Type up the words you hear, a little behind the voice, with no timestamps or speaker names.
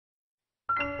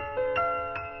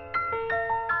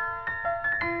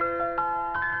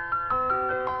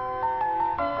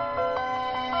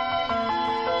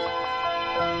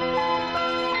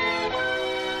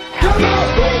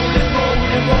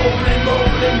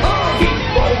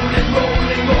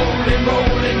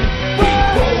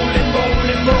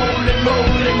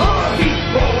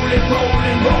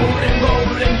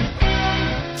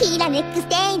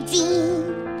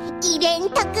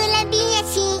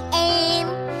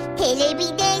テレビで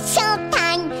ショー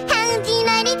タイム始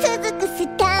まり続くス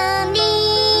トーリ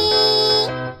ー。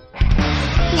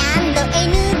何度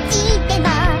NG でも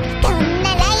どんな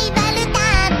ライバルだ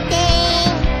って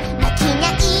負け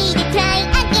ないでトライ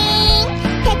アゲン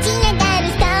立ち上がる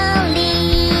ストーリ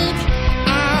ー。ア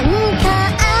ンコ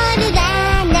ールが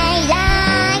ないラ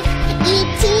イフ一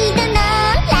度の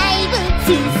ライブ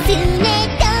進め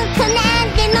どこな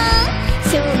んでも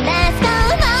ショーラスト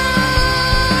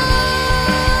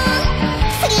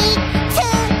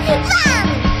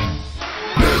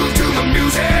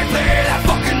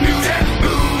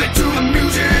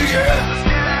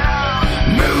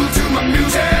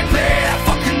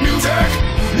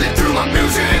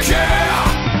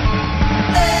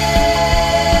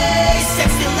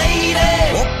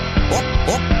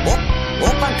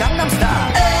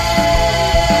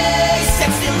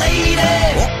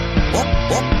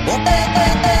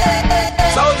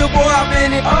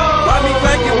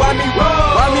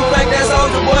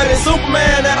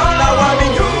Superman, now why me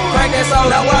crank that soul,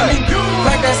 now why me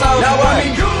crank that soul, now why me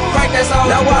crank that soul,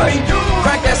 now why me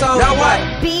crank that soul, now why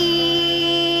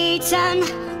beaten,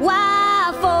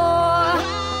 why for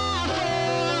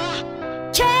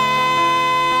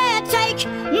can't take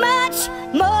much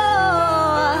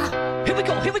more. Here we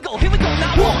go, here we go, here we go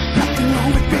now. 1, nothing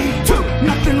wrong with me. 2,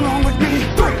 nothing wrong with me.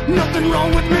 3, nothing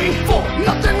wrong with me. 4,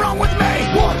 nothing wrong with me.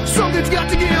 1, something's got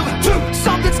to give. 2,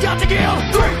 something's got to give.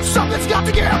 3, something's got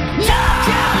to give. No!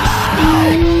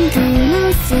 リング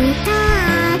のスタ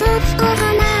ートお花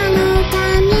の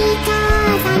髪飾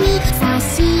りさ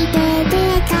して出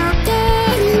かけ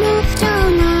るの今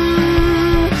日の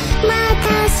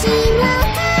私も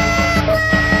可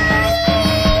愛い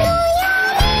のや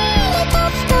めると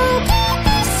溶けて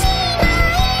しま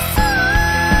いそう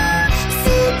好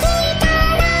きだ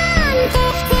なんて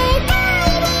絶対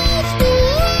に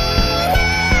言え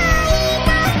ない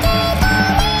だけど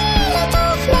見ると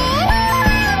目の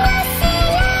合わせ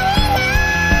られな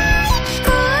い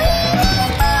恋に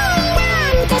恋な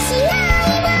んてしな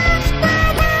いわ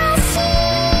私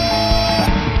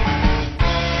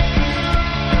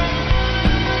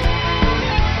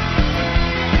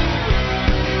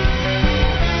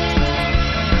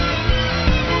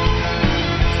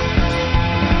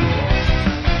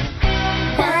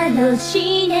楽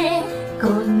しいねこ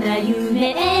んな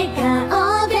夢笑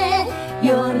顔で喜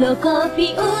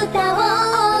び歌お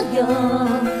うよ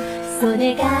そ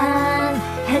れが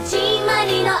始ま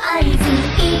りの合図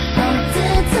一歩ず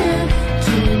つ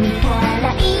君から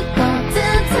一歩ず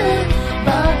つ僕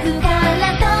から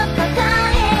どこか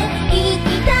へ行き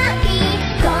たい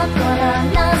心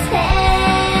のステ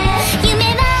ージ夢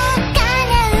は叶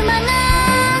うもの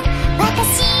私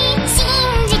信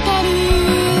じてる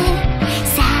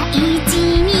さあ位置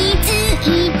につい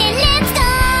て Let's go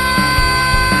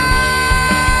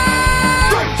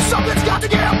Something's got to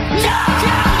give. No!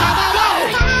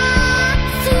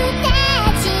 ステ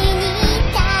ージに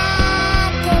立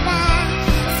てば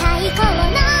最高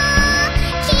の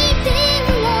気分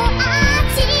を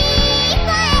味わ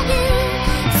える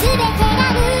全てが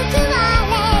報わ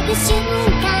れる瞬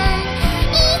間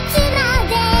いつま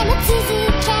でも続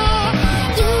け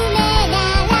夢な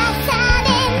らされ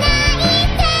ない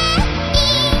でい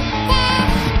て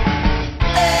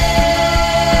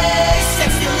Hey,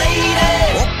 sexy lady.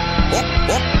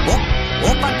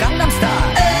 Oppa Gangnam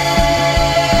Style.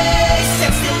 Hey,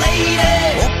 sexy lady.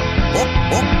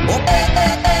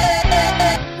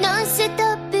 ノンスト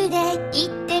ップで行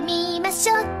ってみまし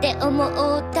ょうって思っ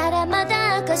たらま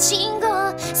だ赤信号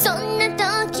そんな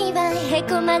時はへ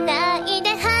こまないで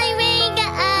ハイウェイが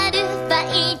あるファ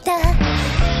イター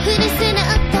フルスロ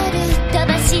ットル飛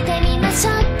ばしてみましょ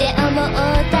うって思っ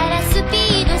たらスピ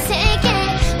ード制限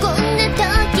こんな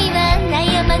時は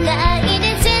悩まない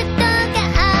でジェットが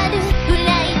あるフラ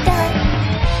イト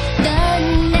ど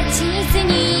んな地図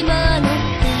にも載っ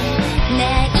てな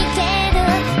いけど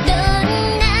どん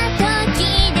な時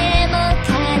でも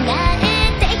叶え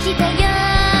てきたよ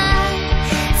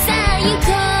さあ行こ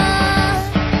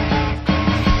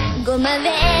うごまれ